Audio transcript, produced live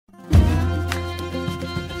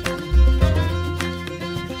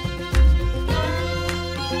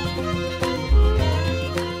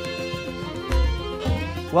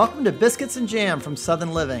Welcome to Biscuits and Jam from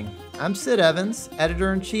Southern Living. I'm Sid Evans,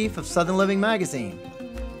 editor-in-chief of Southern Living magazine.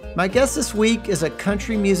 My guest this week is a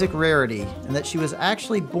country music rarity in that she was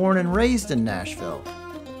actually born and raised in Nashville.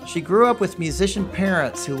 She grew up with musician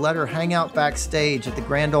parents who let her hang out backstage at the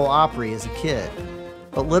Grand Ole Opry as a kid.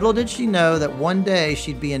 But little did she know that one day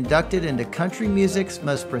she'd be inducted into country music's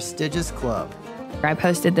most prestigious club. I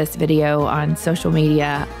posted this video on social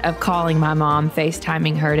media of calling my mom,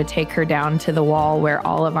 FaceTiming her to take her down to the wall where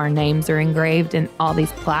all of our names are engraved and all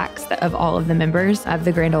these plaques of all of the members of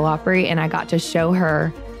the Grand Ole Opry. And I got to show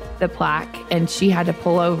her the plaque and she had to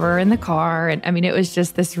pull over in the car. And I mean, it was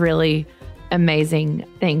just this really amazing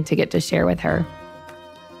thing to get to share with her.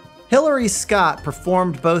 Hillary Scott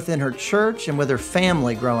performed both in her church and with her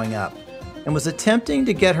family growing up, and was attempting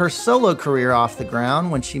to get her solo career off the ground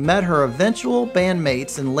when she met her eventual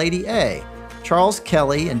bandmates in Lady A, Charles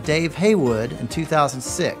Kelly and Dave Haywood, in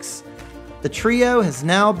 2006. The trio has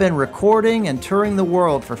now been recording and touring the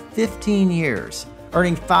world for 15 years,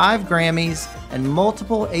 earning 5 Grammys and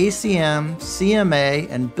multiple ACM, CMA,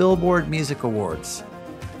 and Billboard Music Awards.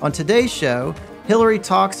 On today's show, Hillary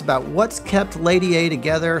talks about what's kept Lady A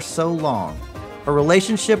together so long, her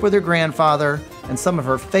relationship with her grandfather, and some of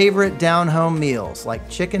her favorite down-home meals like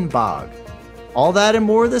chicken bog. All that and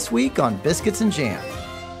more this week on Biscuits and Jam.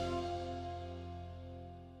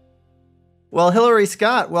 Well, Hillary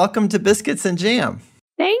Scott, welcome to Biscuits and Jam.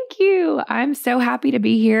 Thank you. I'm so happy to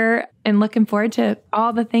be here and looking forward to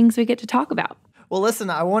all the things we get to talk about. Well, listen,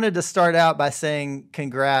 I wanted to start out by saying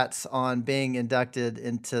congrats on being inducted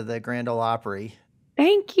into the Grand Ole Opry.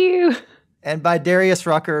 Thank you. And by Darius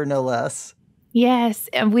Rucker, no less. Yes,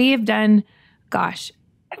 and we have done, I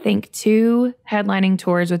think 2 headlining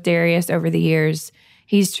tours with Darius over the years.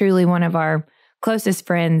 He's truly one of our closest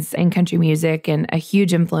friends in country music and a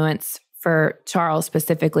huge influence for Charles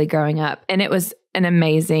specifically growing up. And it was an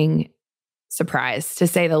amazing surprise, to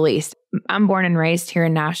say the least. I'm born and raised here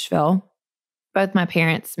in Nashville. Both my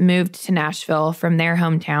parents moved to Nashville from their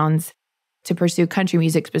hometowns to pursue country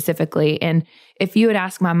music specifically. And if you would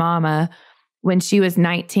ask my mama when she was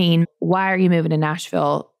 19, why are you moving to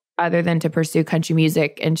Nashville other than to pursue country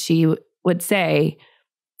music? And she would say,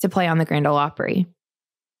 to play on the Grand Ole Opry.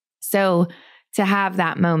 So to have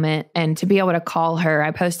that moment and to be able to call her,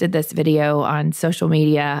 I posted this video on social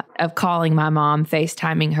media of calling my mom,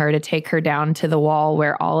 FaceTiming her to take her down to the wall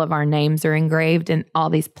where all of our names are engraved and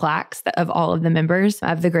all these plaques of all of the members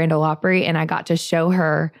of the Grand Ole Opry. And I got to show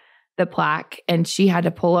her the plaque and she had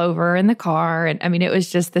to pull over in the car. And I mean, it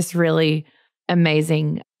was just this really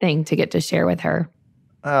amazing thing to get to share with her.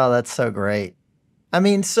 Oh, that's so great. I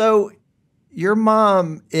mean, so your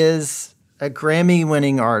mom is a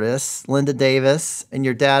Grammy-winning artist, Linda Davis, and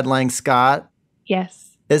your dad, Lang Scott,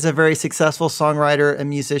 yes, is a very successful songwriter and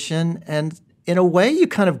musician. And in a way, you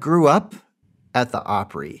kind of grew up at the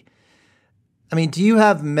Opry. I mean, do you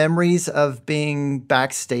have memories of being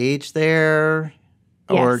backstage there?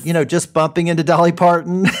 Or, yes, just bumping into Dolly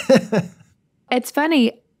Parton? It's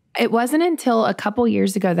funny. It wasn't until a couple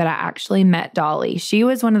years ago that I actually met Dolly. She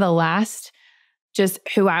was one of the last, just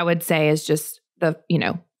who I would say is just the,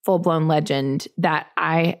 full-blown legend that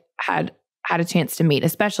I had a chance to meet,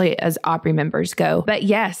 especially as Opry members go. But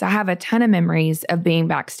yes, I have a ton of memories of being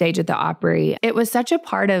backstage at the Opry. It was such a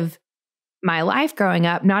part of my life growing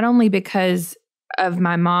up, not only because of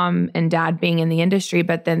my mom and dad being in the industry,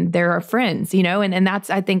 but then there are friends, and that's,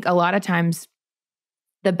 I think, a lot of times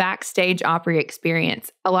the backstage Opry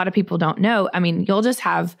experience. A lot of people don't know. I mean, you'll just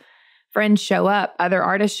have friends show up, other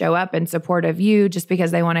artists show up in support of you just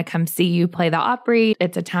because they want to come see you play the Opry.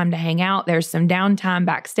 It's a time to hang out. There's some downtime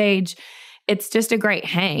backstage. It's just a great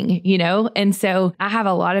hang, And so I have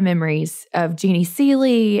a lot of memories of Jeannie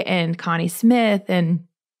Seeley and Connie Smith and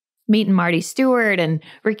meeting Marty Stewart and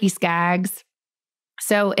Ricky Skaggs.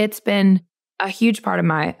 So it's been a huge part of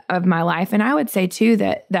my life. And I would say too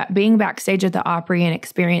that being backstage at the Opry and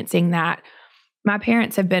experiencing that, my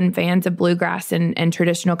parents have been fans of bluegrass and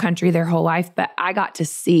traditional country their whole life, but I got to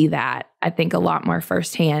see that, I think, a lot more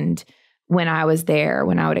firsthand when I was there,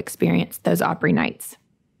 when I would experience those Opry nights.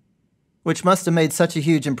 Which must have made such a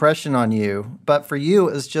huge impression on you. But for you,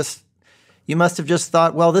 it was just, you must have just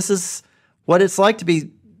thought, well, this is what it's like to be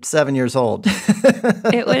 7 years old.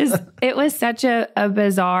 It was such a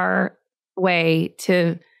bizarre way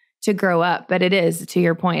to grow up, but it is, to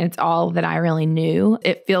your point, it's all that I really knew.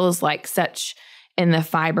 It feels like such in the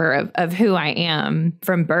fiber of who I am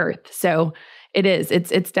from birth. So it is.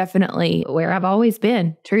 It's definitely where I've always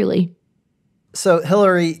been, truly. So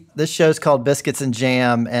Hillary, this show's called Biscuits and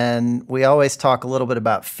Jam, and we always talk a little bit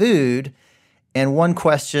about food. And one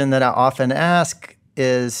question that I often ask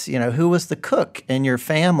is, who was the cook in your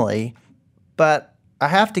family? But I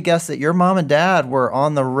have to guess that your mom and dad were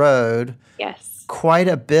on the road Yes. quite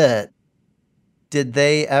a bit. Did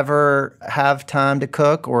they ever have time to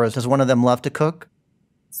cook, or does one of them love to cook?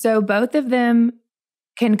 So both of them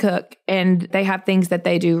can cook, and they have things that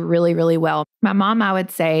they do really, really well. My mom, I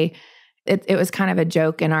would say, it was kind of a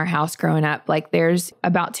joke in our house growing up. Like there's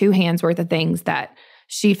about 2 hands worth of things that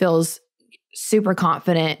she feels super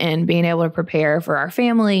confident in being able to prepare for our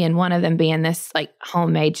family. And one of them being this like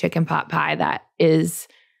homemade chicken pot pie that is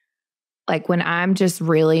like when I'm just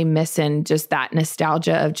really missing just that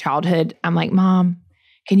nostalgia of childhood, I'm like, Mom,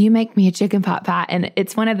 can you make me a chicken pot pie? And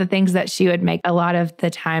it's one of the things that she would make a lot of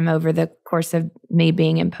the time over the course of me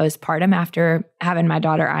being in postpartum after having my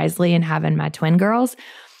daughter Isley and having my twin girls.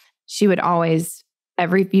 She would always,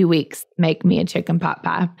 every few weeks, make me a chicken pot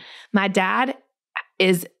pie. My dad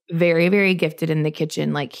is very, very gifted in the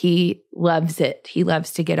kitchen. Like he loves it. He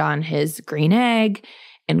loves to get on his green egg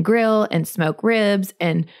and grill and smoke ribs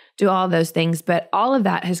and do all those things. But all of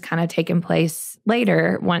that has kind of taken place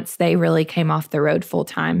later once they really came off the road full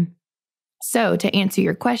time. So to answer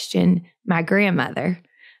your question, my grandmother,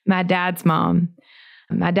 my dad's mom,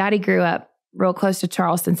 my daddy grew up real close to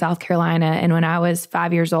Charleston, South Carolina. And when I was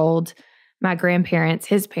 5 years old, my grandparents,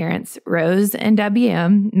 his parents, Rose and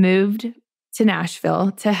WM, moved to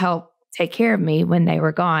Nashville to help take care of me when they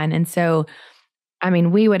were gone. And so, I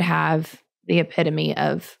mean, we would have the epitome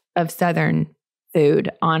of Southern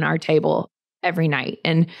food on our table every night.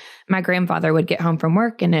 And my grandfather would get home from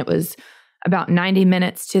work, and it was about 90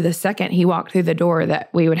 minutes to the second he walked through the door that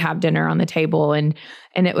we would have dinner on the table. And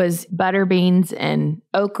it was butter beans and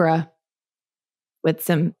okra with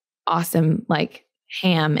some awesome like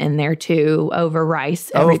ham in there too, over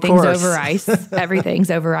rice. Everything's over rice.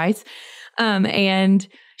 Everything's over rice. And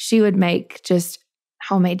she would make just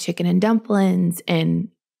homemade chicken and dumplings. And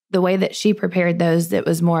the way that she prepared those, it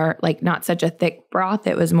was more like not such a thick broth.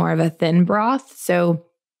 It was more of a thin broth. So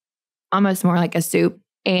almost more like a soup,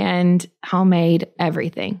 and homemade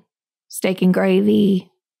everything. Steak and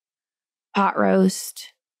gravy, pot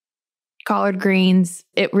roast, collard greens.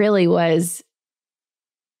 It really was,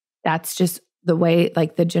 that's just the way,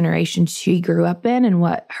 like the generation she grew up in and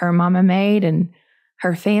what her mama made and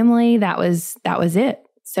her family, that was it.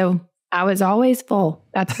 So I was always full,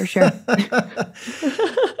 that's for sure.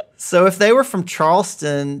 So if they were from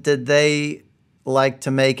Charleston, did they like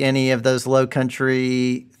to make any of those low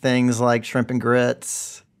country things like shrimp and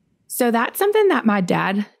grits? So that's something that my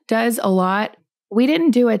dad does a lot. We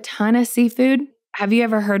didn't do a ton of seafood. Have you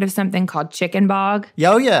ever heard of something called chicken bog?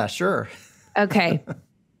 Oh, yeah, sure. Okay.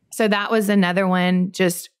 So that was another one,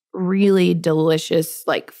 just really delicious,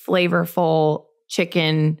 like flavorful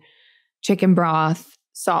chicken broth,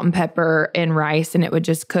 salt and pepper and rice. And it would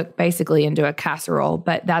just cook basically into a casserole.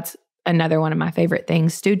 But that's another one of my favorite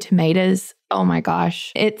things. Stewed tomatoes. Oh my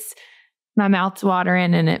gosh. My mouth's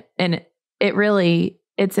watering, and it really,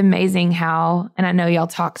 it's amazing how, and I know y'all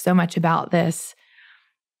talk so much about this,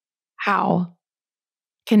 how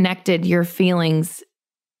connected your feelings,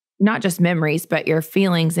 not just memories, but your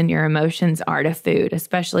feelings and your emotions are to food,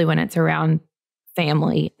 especially when it's around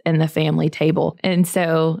family and the family table. And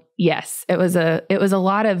so, yes, it was a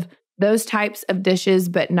lot of those types of dishes,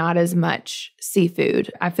 but not as much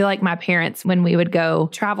seafood. I feel like my parents, when we would go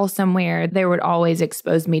travel somewhere, they would always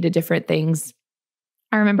expose me to different things.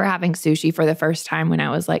 I remember having sushi for the first time when I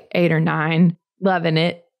was like 8 or 9, loving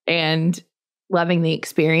it and loving the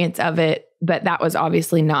experience of it. But that was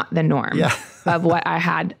obviously not the norm of what I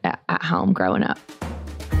had at home growing up.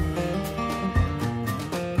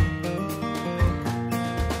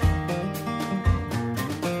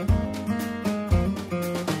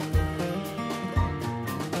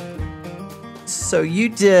 So you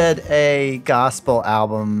did a gospel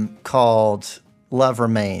album called Love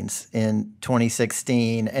Remains in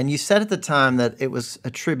 2016, and you said at the time that it was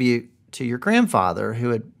a tribute to your grandfather who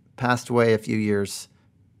had passed away a few years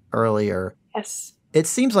earlier. Yes. It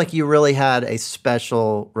seems like you really had a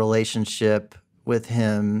special relationship with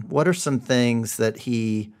him. What are some things that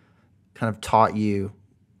he kind of taught you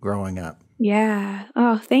growing up? Yeah.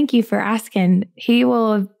 Oh, thank you for asking. He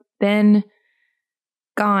will have been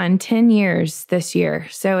gone 10 years this year.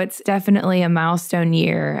 So it's definitely a milestone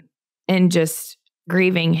year in just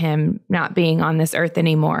grieving him not being on this earth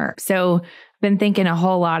anymore. So I've been thinking a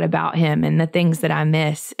whole lot about him and the things that I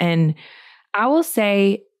miss. And I will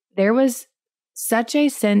say there was such a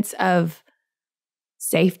sense of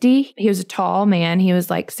safety. He was a tall man. He was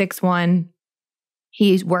like 6'1".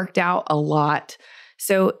 He's worked out a lot.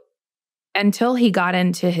 So until he got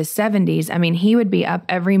into his 70s, I mean, he would be up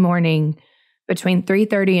every morning between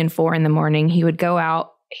 3:30 and 4 in the morning. He would go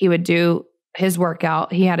out, he would do his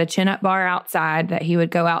workout. He had a chin-up bar outside that he would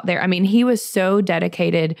go out there. I mean, he was so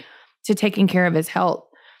dedicated to taking care of his health,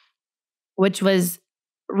 which was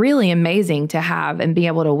really amazing to have and be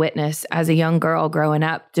able to witness as a young girl growing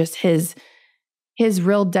up, just his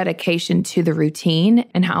real dedication to the routine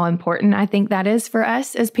and how important I think that is for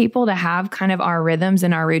us as people to have kind of our rhythms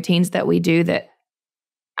and our routines that we do that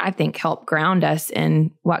I think help ground us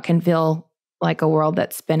in what can feel like a world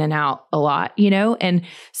that's spinning out a lot, you know? And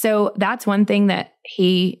so that's one thing that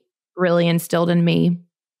he really instilled in me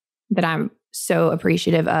that I'm so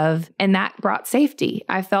appreciative of. And that brought safety.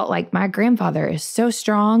 I felt like my grandfather is so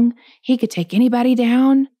strong. He could take anybody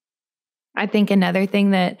down. I think another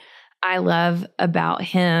thing that I love about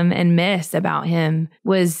him and miss about him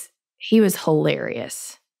was he was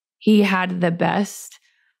hilarious. He had the best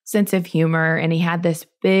sense of humor, and he had this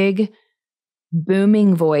big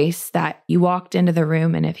booming voice that you walked into the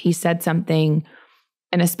room, and if he said something,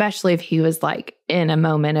 and especially if he was like in a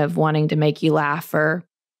moment of wanting to make you laugh or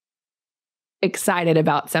excited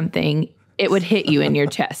about something, it would hit you in your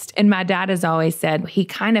chest. And my dad has always said he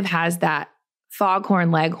kind of has that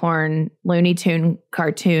Foghorn Leghorn Looney Tune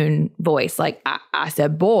cartoon voice. Like I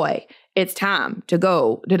said, boy, it's time to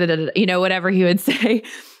go, you know, whatever he would say.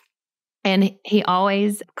 And he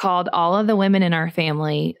always called all of the women in our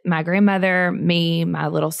family, my grandmother, me, my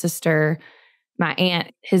little sister, my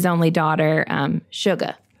aunt, his only daughter,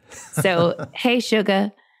 Sugar. So, hey,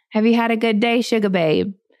 Sugar, have you had a good day, Sugar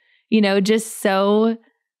babe? You know, just so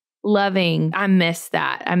loving. I miss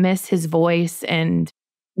that. I miss his voice and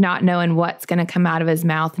not knowing what's going to come out of his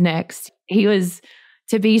mouth next. He was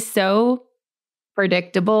to be so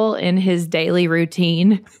predictable in his daily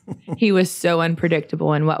routine. He was so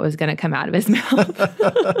unpredictable in what was going to come out of his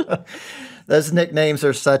mouth. Those nicknames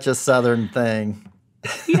are such a Southern thing.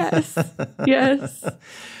 Yes. Yes.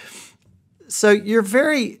 So you're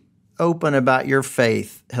very open about your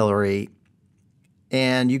faith, Hillary,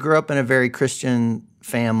 and you grew up in a very Christian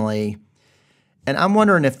family. And I'm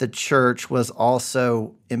wondering if the church was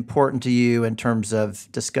also important to you in terms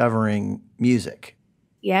of discovering music.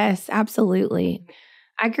 Yes, absolutely.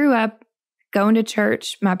 I grew up going to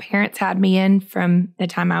church. My parents had me in from the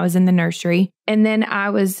time I was in the nursery. And then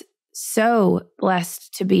I was so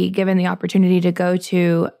blessed to be given the opportunity to go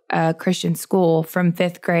to a Christian school from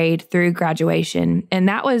 5th grade through graduation. And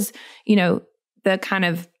that was, you know, the kind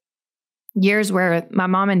of years where my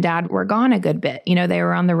mom and dad were gone a good bit. You know, they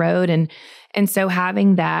were on the road. And so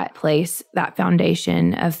having that place, that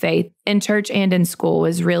foundation of faith in church and in school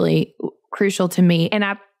was really crucial to me. And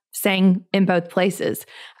I sang in both places.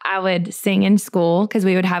 I would sing in school because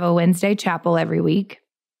we would have a Wednesday chapel every week.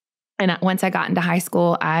 And once I got into high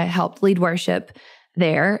school, I helped lead worship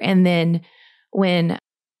there. And then when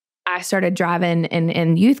I started driving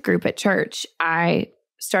in youth group at church, I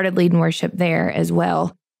started leading worship there as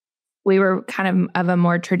well. We were kind of a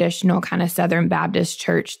more traditional kind of Southern Baptist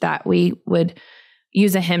church that we would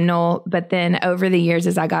use a hymnal. But then over the years,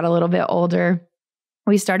 as I got a little bit older,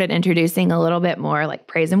 we started introducing a little bit more like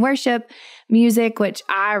praise and worship music, which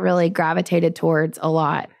I really gravitated towards a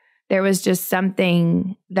lot. There was just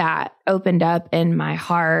something that opened up in my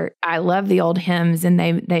heart. I love the old hymns, and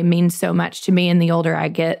they mean so much to me. And the older I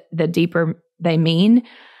get, the deeper they mean.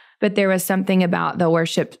 But there was something about the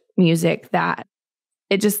worship music that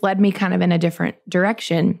it just led me kind of in a different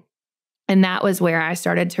direction. And that was where I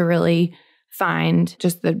started to really find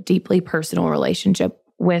just the deeply personal relationship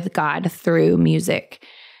with God through music.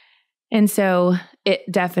 And so it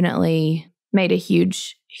definitely made a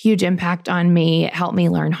huge, huge impact on me. It helped me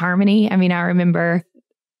learn harmony. I mean, I remember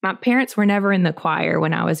my parents were never in the choir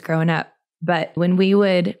when I was growing up, but when we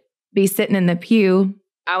would be sitting in the pew,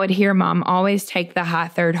 I would hear Mom always take the high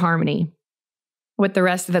third harmony with the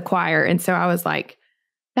rest of the choir. And so I was like,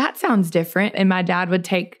 that sounds different. And my dad would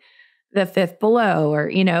take the fifth below, or,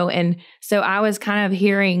 you know, and so I was kind of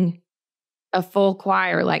hearing a full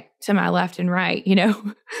choir, like to my left and right, you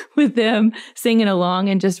know, with them singing along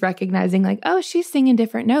and just recognizing like, oh, she's singing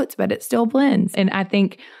different notes, but it still blends. And I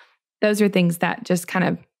think those are things that just kind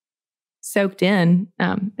of soaked in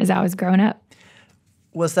as I was growing up.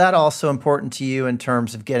 Was that also important to you in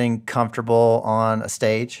terms of getting comfortable on a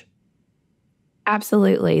stage?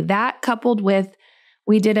 Absolutely. That coupled with,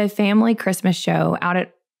 we did a family Christmas show out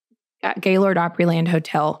at Gaylord Opryland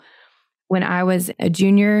Hotel when I was a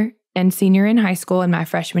junior and senior in high school in my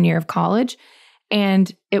freshman year of college. And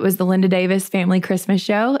it was the Linda Davis family Christmas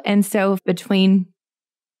show. And so between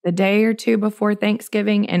the day or two before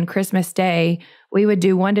Thanksgiving and Christmas Day, we would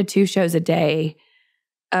do 1 to 2 shows a day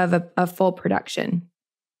of a full production.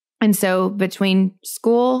 And so between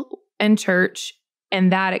school and church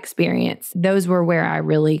and that experience, those were where I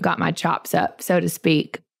really got my chops up, so to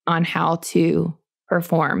speak, on how to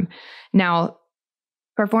perform. Now,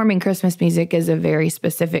 performing Christmas music is a very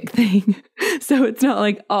specific thing. So it's not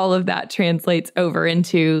like all of that translates over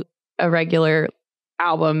into a regular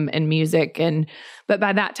album and music. But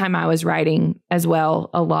by that time I was writing as well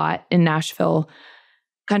a lot in Nashville,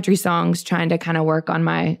 country songs, trying to kind of work on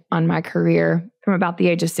my career from about the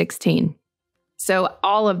age of 16. So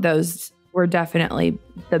all of those were definitely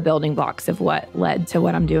the building blocks of what led to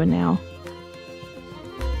what I'm doing now.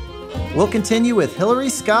 We'll continue with Hillary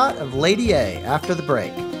Scott of Lady A after the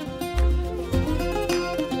break.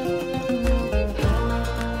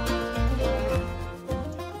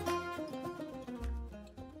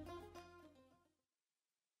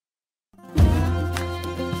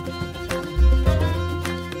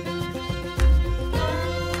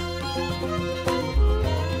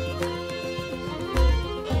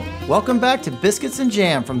 Welcome back to Biscuits and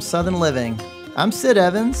Jam from Southern Living. I'm Sid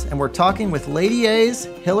Evans, and we're talking with Lady A's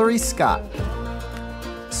Hillary Scott.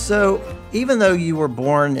 So, even though you were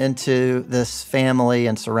born into this family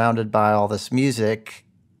and surrounded by all this music,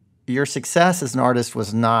 your success as an artist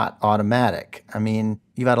was not automatic. I mean,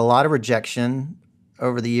 you've had a lot of rejection.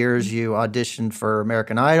 Over the years, you auditioned for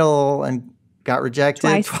American Idol and got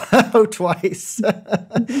rejected. Twice.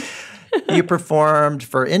 You performed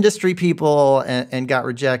for industry people and got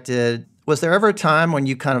rejected. Was there ever a time when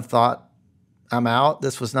you kind of thought, I'm out,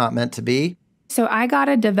 this was not meant to be? So I got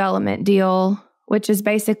a development deal, which is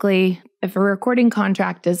basically, if a recording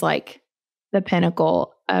contract is like the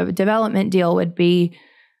pinnacle, a development deal would be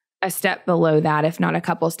a step below that, if not a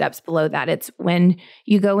couple steps below that. It's when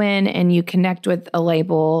you go in and you connect with a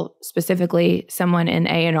label, specifically someone in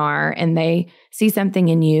A&R, and they see something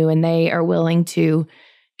in you and they are willing to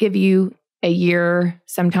give you a year,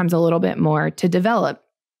 sometimes a little bit more, to develop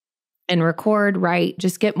and record, write,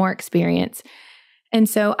 just get more experience. And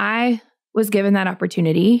so I was given that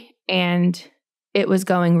opportunity and it was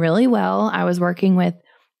going really well. I was working with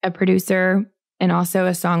a producer and also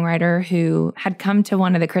a songwriter who had come to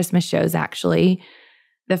one of the Christmas shows, actually,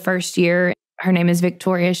 the first year. Her name is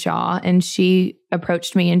Victoria Shaw, and she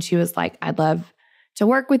approached me and she was like, I'd love to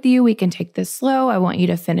work with you. We can take this slow. I want you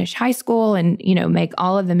to finish high school and, make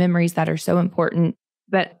all of the memories that are so important,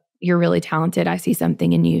 but you're really talented. I see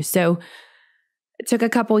something in you. So it took a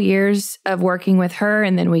couple years of working with her,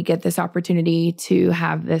 and then we get this opportunity to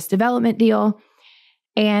have this development deal.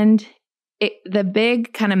 And the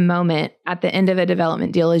big kind of moment at the end of a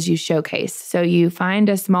development deal is you showcase. So you find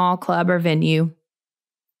a small club or venue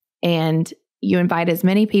and you invite as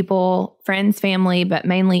many people, friends, family, but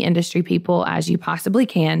mainly industry people as you possibly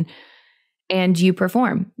can. And you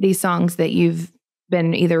perform these songs that you've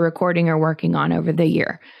been either recording or working on over the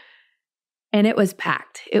year. And it was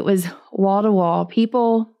packed. It was wall to wall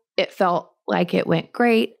people. It felt like it went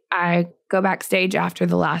great. I go backstage after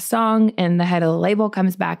the last song and the head of the label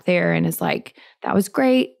comes back there and is like, that was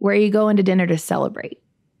great. Where are you going to dinner to celebrate?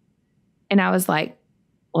 And I was like,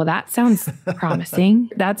 well, that sounds promising.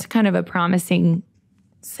 That's kind of a promising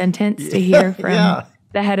sentence to hear from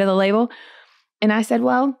the head of the label. And I said,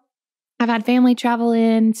 well, I've had family travel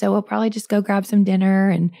in, so we'll probably just go grab some dinner.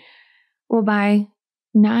 And well, by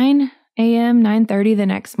 9 a.m., 9:30 the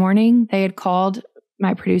next morning, they had called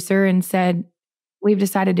my producer and said, we've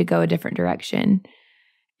decided to go a different direction.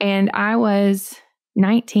 And I was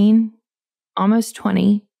 19, almost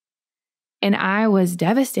 20, and I was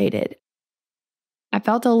devastated. I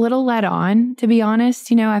felt a little let on, to be honest.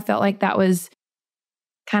 I felt like that was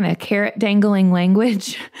kind of carrot dangling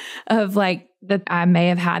language of like that I may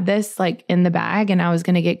have had this like in the bag and I was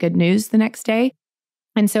going to get good news the next day.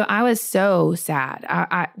 And so I was so sad.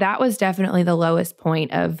 That was definitely the lowest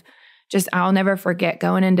point of just, I'll never forget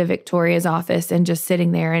going into Victoria's office and just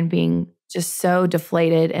sitting there and being just so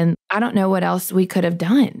deflated. And I don't know what else we could have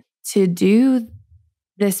done to do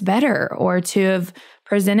this better or to have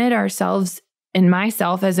presented ourselves and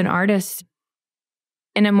myself as an artist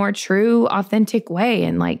in a more true, authentic way.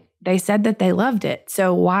 And like they said that they loved it.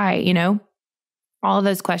 So why, all of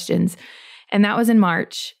those questions. And that was in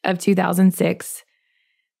March of 2006.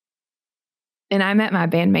 And I met my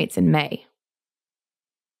bandmates in May.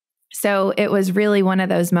 So it was really one of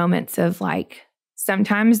those moments of like,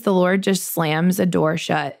 sometimes the Lord just slams a door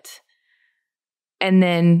shut. And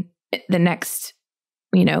then the next,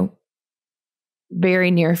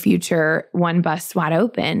 very near future, one busts wide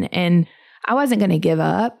open. And I wasn't going to give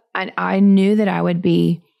up. I knew that I would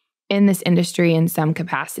be in this industry in some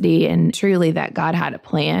capacity and truly that God had a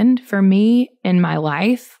plan for me in my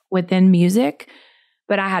life within music.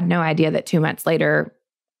 But I had no idea that 2 months later,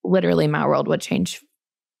 literally my world would change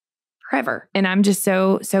forever. And I'm just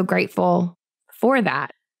so grateful for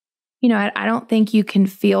that. I don't think you can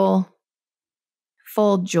feel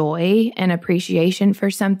full joy and appreciation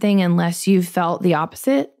for something unless you've felt the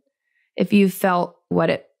opposite. If you've felt what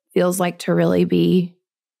it feels like to really be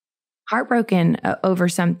heartbroken over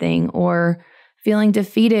something, or feeling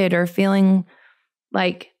defeated, or feeling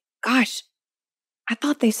like, gosh, I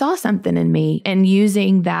thought they saw something in me, and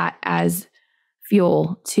using that as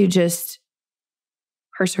fuel to just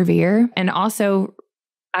persevere. And also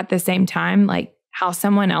at the same time, like how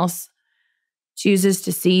someone else chooses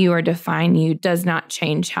to see you or define you does not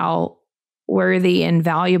change how worthy and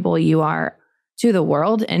valuable you are to the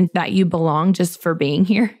world, and that you belong just for being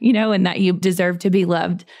here, and that you deserve to be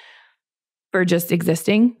loved for just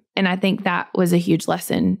existing. And I think that was a huge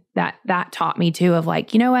lesson that taught me too, of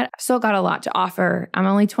like, you know what, I've still got a lot to offer. I'm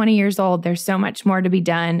only 20 years old. There's so much more to be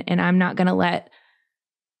done. And I'm not going to let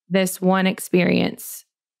this one experience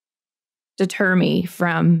deter me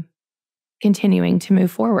from continuing to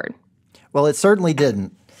move forward. Well, it certainly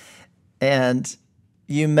didn't. And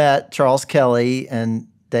you met Charles Kelly and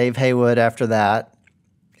Dave Haywood after that.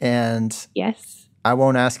 And yes, I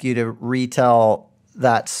won't ask you to retell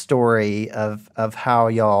that story of how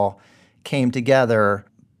y'all came together,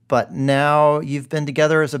 but now you've been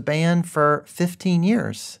together as a band for 15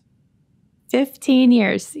 years. 15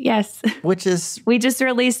 years, yes. Which is... We just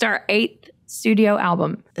released our 8th studio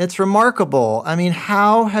album. It's remarkable. I mean,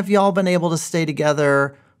 how have y'all been able to stay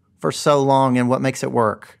together for so long, and what makes it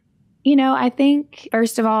work? I think,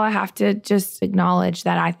 first of all, I have to just acknowledge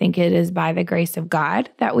that I think it is by the grace of God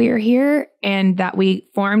that we are here, and that we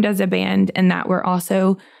formed as a band, and that we're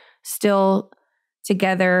also still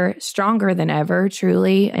together, stronger than ever,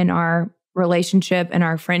 truly, in our relationship and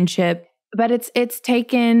our friendship. But it's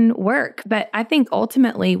taken work. But I think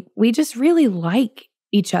ultimately, we just really like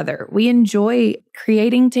each other. We enjoy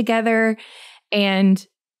creating together, and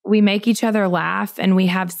we make each other laugh, and we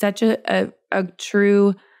have such a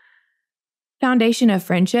true foundation of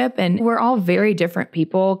friendship. And we're all very different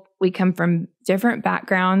people. We come from different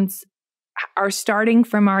backgrounds, are starting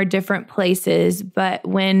from our different places. But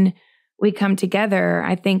when we come together,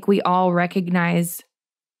 I think we all recognize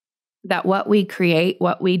that what we create,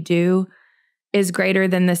 what we do, is greater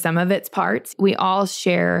than the sum of its parts. We all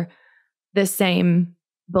share the same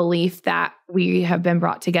belief that we have been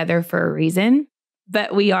brought together for a reason,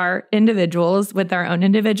 but we are individuals with our own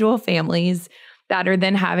individual families that are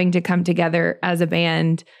then having to come together as a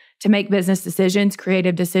band to make business decisions,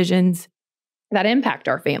 creative decisions that impact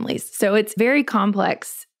our families. So it's very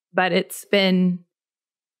complex, but it's been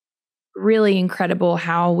really incredible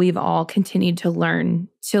how we've all continued to learn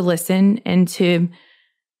to listen and to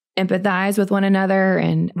empathize with one another,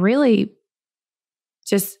 and really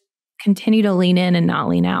just continue to lean in and not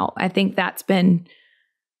lean out. I think that's been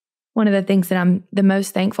one of the things that I'm the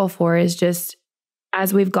most thankful for, is just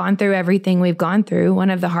as we've gone through everything we've gone through, one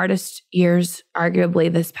of the hardest years, arguably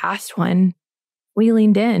this past one, we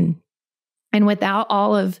leaned in. And without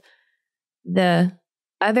all of the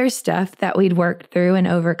other stuff that we'd worked through and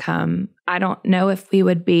overcome, I don't know if we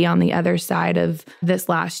would be on the other side of this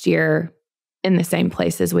last year in the same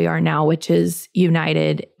place as we are now, which is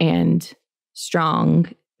united and strong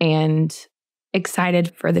and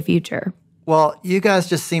excited for the future. Well, you guys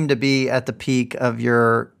just seem to be at the peak of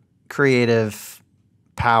your creative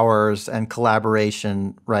powers and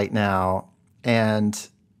collaboration right now. And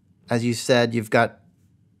as you said, you've got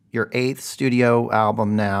your 8th studio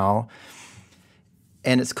album now,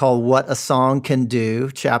 and it's called What a Song Can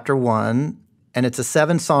Do, Chapter 1, and it's a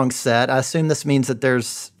 7-song set. I assume this means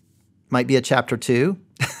that might be a Chapter 2?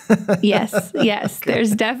 Yes. Okay.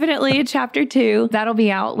 There's definitely a Chapter 2. That'll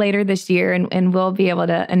be out later this year, and we'll be able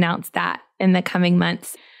to announce that in the coming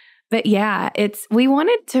months. But yeah, we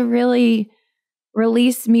wanted to really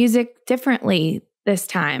release music differently this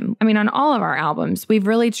time. I mean, on all of our albums, we've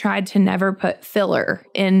really tried to never put filler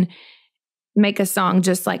and make a song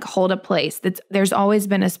just like hold a place. There's always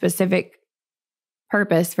been a specific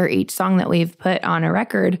purpose for each song that we've put on a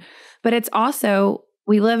record. But it's also,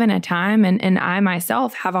 we live in a time, and I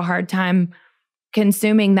myself have a hard time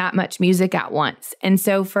consuming that much music at once. And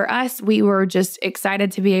so for us, we were just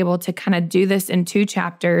excited to be able to kind of do this in 2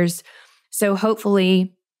 chapters. So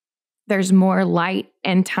hopefully there's more light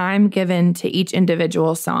and time given to each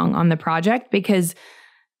individual song on the project, because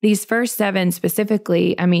these first 7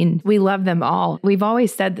 specifically, I mean, we love them all. We've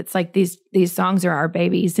always said that's like these songs are our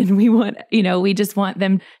babies, and we just want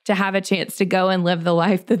them to have a chance to go and live the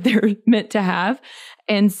life that they're meant to have.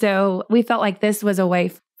 And so we felt like this was a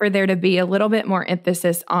way for there to be a little bit more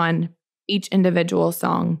emphasis on each individual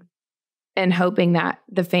song, and hoping that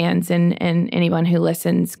the fans and anyone who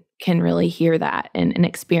listens can really hear that and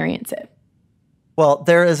experience it. Well,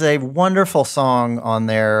 there is a wonderful song on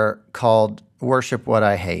there called Worship What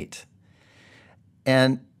I Hate.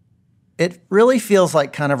 And it really feels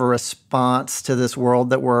like kind of a response to this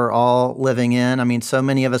world that we're all living in. I mean, so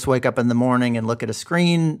many of us wake up in the morning and look at a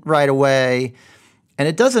screen right away, and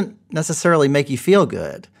it doesn't necessarily make you feel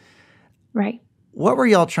good. Right. What were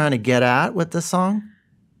y'all trying to get at with this song?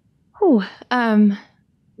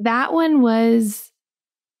 That one was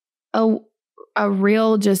a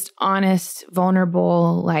real, just honest,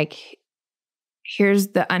 vulnerable, like, here's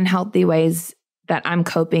the unhealthy ways that I'm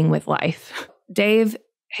coping with life. Dave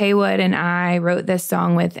Haywood and I wrote this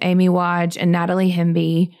song with Amy Wadge and Natalie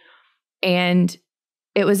Hemby, and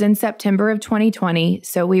it was in September of 2020.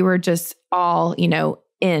 So we were just all,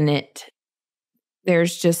 in it.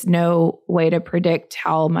 There's just no way to predict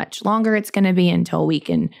how much longer it's going to be until we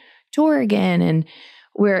can tour again. And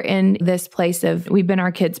we're in this place of, we've been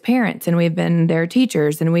our kids' parents and we've been their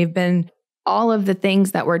teachers and we've been all of the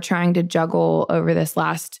things that we're trying to juggle over this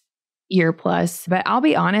last year plus. But I'll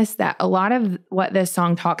be honest that a lot of what this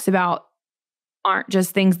song talks about aren't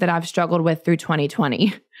just things that I've struggled with through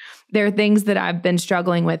 2020. They're things that I've been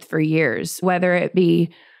struggling with for years, whether it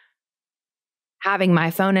be having my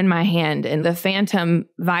phone in my hand and the phantom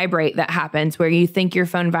vibrate that happens where you think your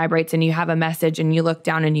phone vibrates and you have a message and you look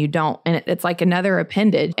down and you don't. And it's like another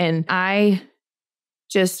appendage. And I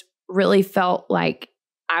just really felt like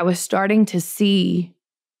I was starting to see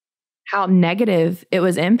how negative it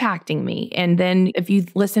was impacting me. And then if you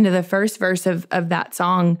listen to the first verse of that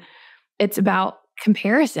song, it's about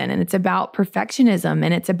comparison and it's about perfectionism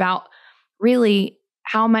and it's about really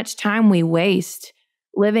how much time we waste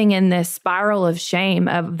living in this spiral of shame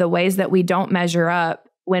of the ways that we don't measure up,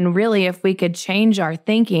 when really if we could change our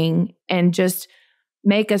thinking and just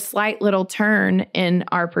make a slight little turn in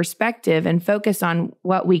our perspective and focus on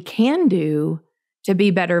what we can do to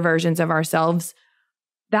be better versions of ourselves,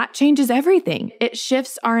 that changes everything. It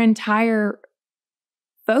shifts our entire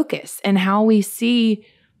focus and how we see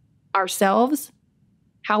ourselves,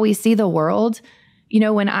 how we see the world.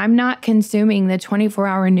 When I'm not consuming the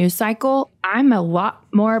 24-hour news cycle, I'm a lot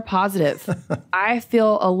more positive. I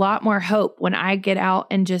feel a lot more hope when I get out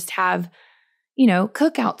and just have,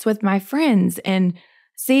 cookouts with my friends and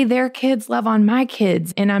see their kids love on my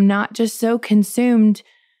kids. And I'm not just so consumed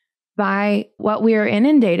by what we are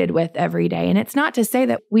inundated with every day. And it's not to say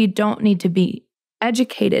that we don't need to be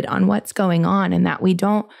educated on what's going on and that we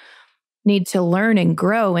don't need to learn and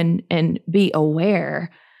grow and be aware.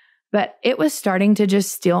 But it was starting to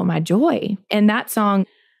just steal my joy. And that song,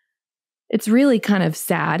 it's really kind of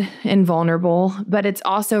sad and vulnerable, but it's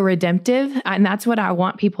also redemptive. And that's what I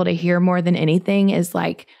want people to hear more than anything is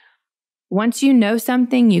like, once you know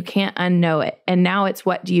something, you can't unknow it. And now it's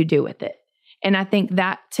what do you do with it? And I think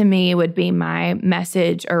that to me would be my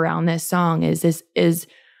message around this song is if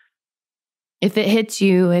it hits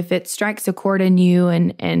you, if it strikes a chord in you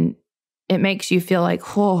and it makes you feel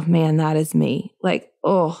like, oh man, that is me. Like,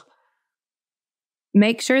 oh,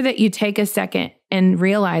 make sure that you take a second and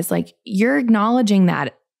realize like you're acknowledging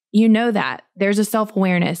that, that there's a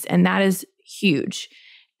self-awareness and that is huge.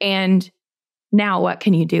 And now what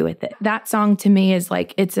can you do with it? That song to me is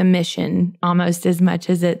like, it's a mission almost as much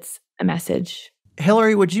as it's a message.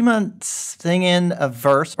 Hillary, would you mind singing a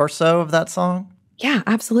verse or so of that song? Yeah,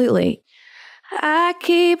 absolutely. I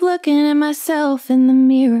keep looking at myself in the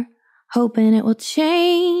mirror, hoping it will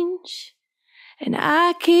change. And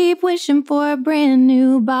I keep wishing for a brand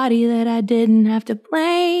new body that I didn't have to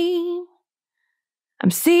blame. I'm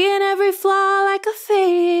seeing every flaw like a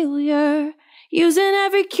failure, using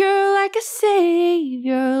every cure like a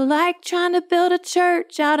savior, like trying to build a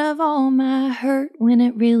church out of all my hurt when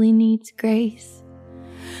it really needs grace.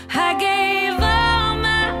 I gave all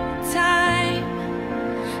my time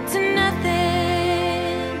to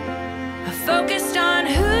nothing. I focused on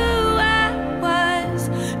who I was,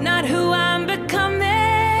 not who I'm becoming.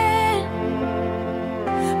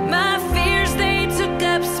 My fears, they took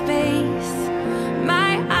up space.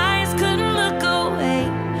 My eyes couldn't look away.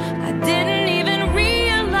 I didn't even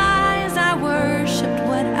realize I worshipped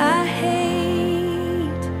what I hate.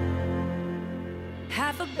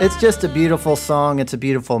 It's just a beautiful song. It's a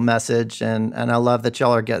beautiful message. And I love that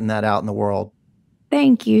y'all are getting that out in the world.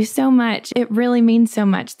 Thank you so much. It really means so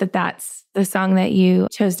much that that's the song that you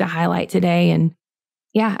chose to highlight today. And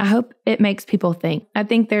yeah, I hope it makes people think. I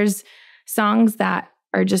think there's songs that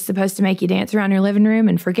are just supposed to make you dance around your living room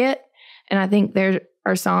and forget. And I think there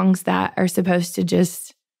are songs that are supposed to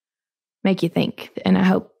just make you think. And I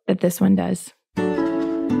hope that this one does.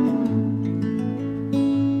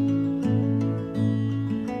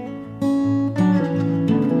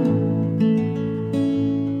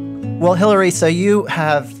 Well, Hillary, so you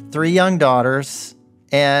have 3 young daughters,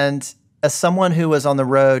 and as someone who was on the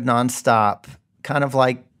road nonstop, kind of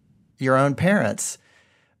like your own parents,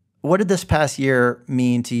 what did this past year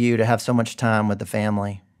mean to you to have so much time with the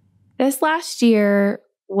family? This last year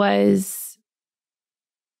was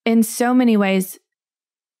in so many ways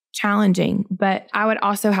challenging, but I would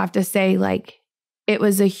also have to say, like, it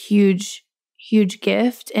was a huge, huge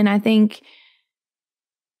gift. And I think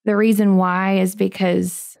the reason why is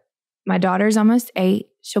because my daughter's almost 8.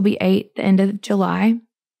 She'll be 8 the end of July.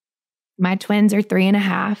 My twins are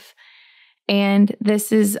 3.5. And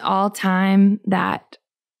this is all time that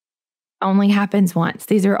only happens once.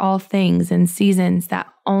 These are all things and seasons that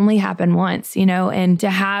only happen once, you know, and to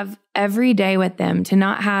have every day with them, to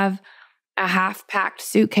not have a half-packed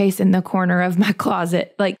suitcase in the corner of my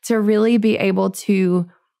closet, like to really be able to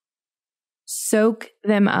soak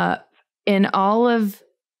them up in all of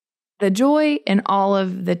the joy and all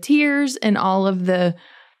of the tears and all of the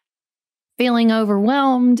feeling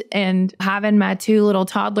overwhelmed and having my 2 little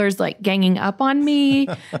toddlers like ganging up on me.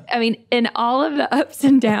 I mean, in all of the ups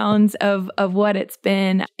and downs of what it's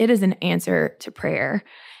been, it is an answer to prayer.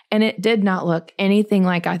 And it did not look anything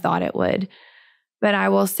like I thought it would. But I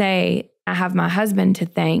will say, I have my husband to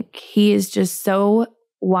thank. He is just so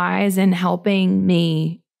wise in helping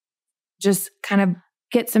me just kind of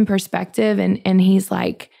get some perspective. And he's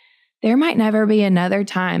like, there might never be another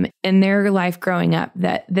time in their life growing up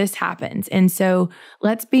that this happens. And so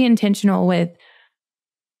let's be intentional with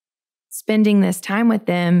spending this time with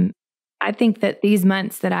them. I think that these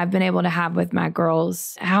months that I've been able to have with my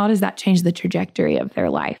girls, how does that change the trajectory of their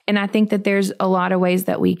life? And I think that there's a lot of ways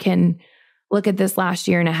that we can look at this last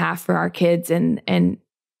year and a half for our kids, and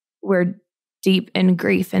we're deep in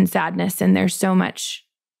grief and sadness. And there's so much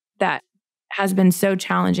that has been so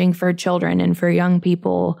challenging for children and for young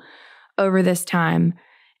people over this time.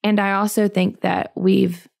 And I also think that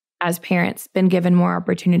we've, as parents, been given more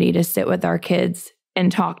opportunity to sit with our kids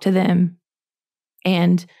and talk to them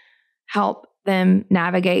and help them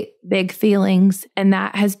navigate big feelings. And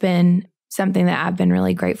that has been something that I've been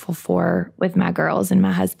really grateful for with my girls and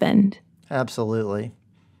my husband. Absolutely.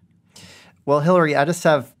 Well, Hillary, I just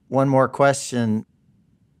have one more question.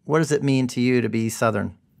 What does it mean to you to be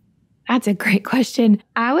Southern? That's a great question.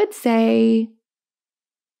 I would say,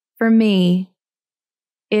 for me,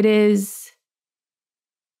 it is,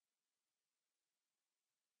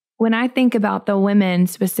 when I think about the women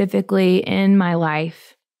specifically in my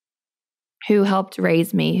life who helped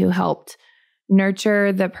raise me, who helped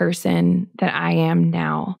nurture the person that I am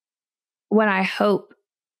now, what I hope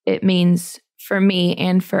it means for me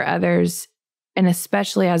and for others, and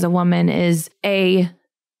especially as a woman, is a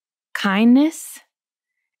kindness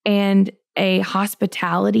and a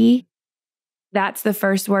hospitality. That's the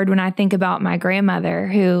first word when I think about my grandmother,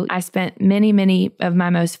 who I spent many, many of my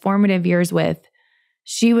most formative years with.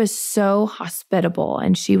 She was so hospitable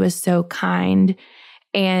and she was so kind.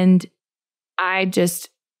 And I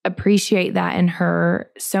just appreciate that in her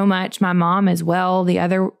so much. My mom as well, the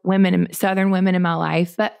other women, Southern women in my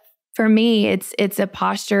life. But for me, it's a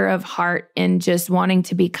posture of heart and just wanting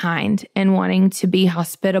to be kind and wanting to be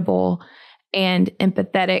hospitable and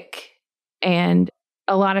empathetic. And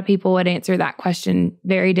a lot of people would answer that question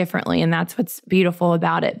very differently, and that's what's beautiful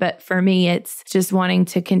about it. But for me, it's just wanting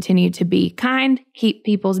to continue to be kind, keep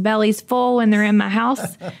people's bellies full when they're in my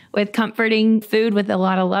house with comforting food with a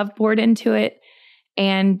lot of love poured into it,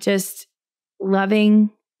 and just loving,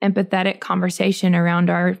 empathetic conversation around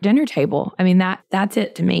our dinner table. I mean, that's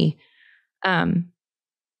it to me. And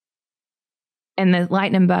the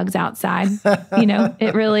lightning bugs outside, you know,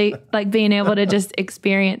 it really, like, being able to just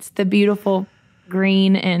experience the beautiful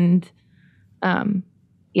green and,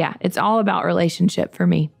 it's all about relationship for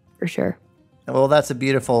me, for sure. Well, that's a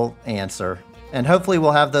beautiful answer. And hopefully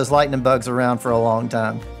we'll have those lightning bugs around for a long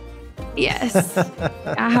time. Yes,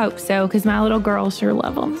 I hope so, because my little girls sure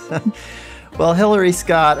love them. Well, Hillary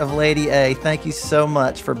Scott of Lady A, thank you so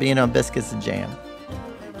much for being on Biscuits and Jam.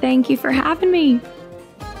 Thank you for having me.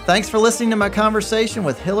 Thanks for listening to my conversation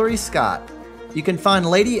with Hillary Scott. You can find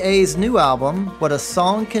Lady A's new album, What a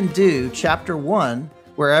Song Can Do, Chapter 1,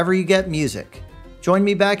 wherever you get music. Join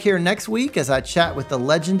me back here next week as I chat with the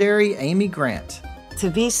legendary Amy Grant. To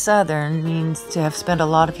be Southern means to have spent a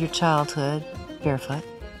lot of your childhood barefoot.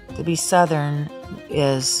 To be Southern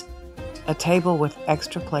is a table with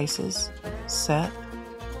extra places set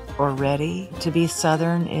or ready. To be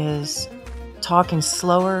Southern is talking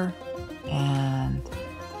slower and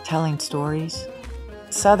telling stories.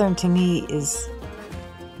 Southern to me is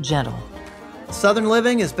gentle. Southern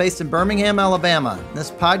Living is based in Birmingham, Alabama.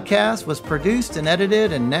 This podcast was produced and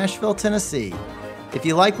edited in Nashville, Tennessee. If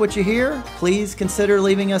you like what you hear, please consider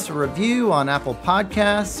leaving us a review on Apple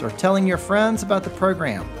Podcasts or telling your friends about the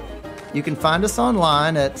program. You can find us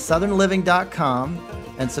online at southernliving.com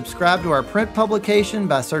and subscribe to our print publication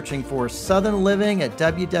by searching for Southern Living at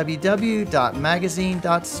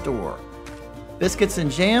www.magazine.store. Biscuits and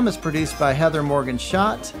Jam is produced by Heather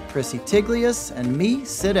Morgan-Schott, Chrissy Tiglius, and me,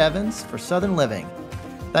 Sid Evans, for Southern Living.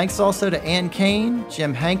 Thanks also to Ann Kane,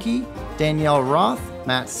 Jim Hankey, Danielle Roth,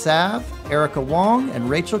 Matt Sav, Erica Wong, and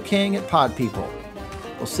Rachel King at Pod People.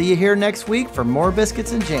 We'll see you here next week for more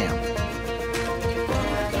Biscuits and Jam.